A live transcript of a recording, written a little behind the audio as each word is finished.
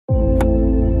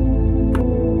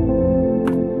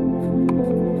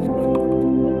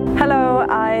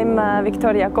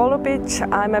Vic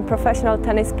Golubic. I'm a professional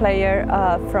tennis player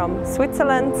from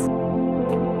Switzerland.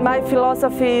 My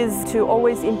philosophy is to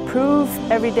always improve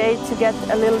every day, to get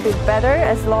a little bit better.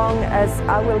 As long as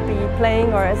I will be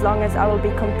playing or as long as I will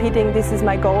be competing, this is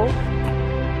my goal.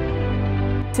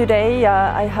 Today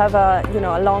I have a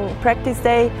long practice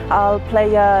day. I'll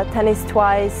play tennis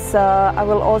twice. I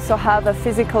will also have a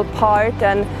physical part,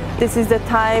 and this is the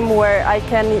time where I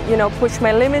can push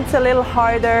my limits a little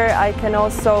harder. I can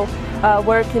also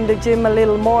work in the gym a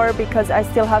little more because I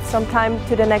still have some time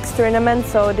to the next tournament.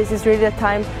 So this is really the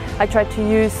time I try to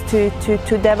use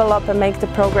to develop and make the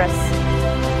progress.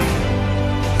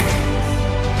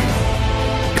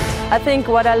 I think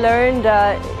what I learned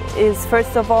is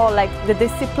first of all the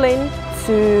discipline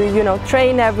to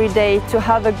train every day, to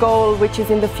have a goal which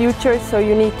is in the future, so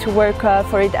you need to work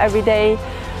for it every day.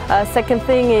 Second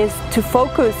thing is to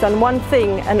focus on one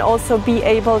thing and also be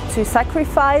able to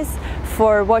sacrifice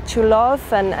for what you love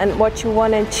and what you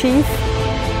want to achieve.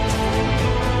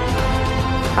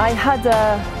 I had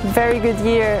a very good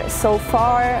year so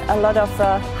far, a lot of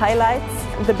highlights.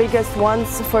 The biggest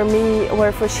ones for me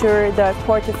were for sure the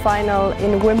quarterfinal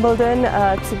in Wimbledon,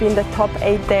 to be in the top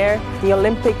 8 there. The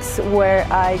Olympics where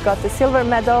I got the silver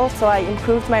medal, so I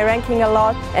improved my ranking a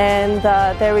lot. And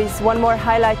there is one more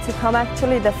highlight to come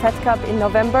actually, the Fed Cup in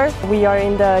November. We are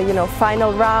in the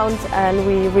final round and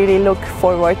we really look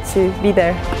forward to be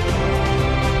there.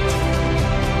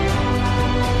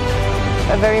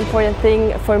 A very important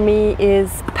thing for me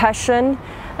is passion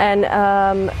and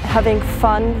having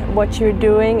fun what you're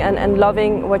doing and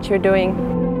loving what you're doing.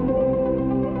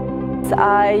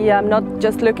 I am not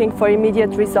just looking for immediate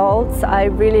results.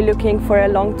 I'm really looking for a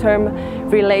long-term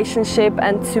relationship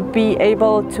and to be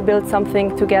able to build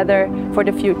something together for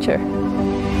the future.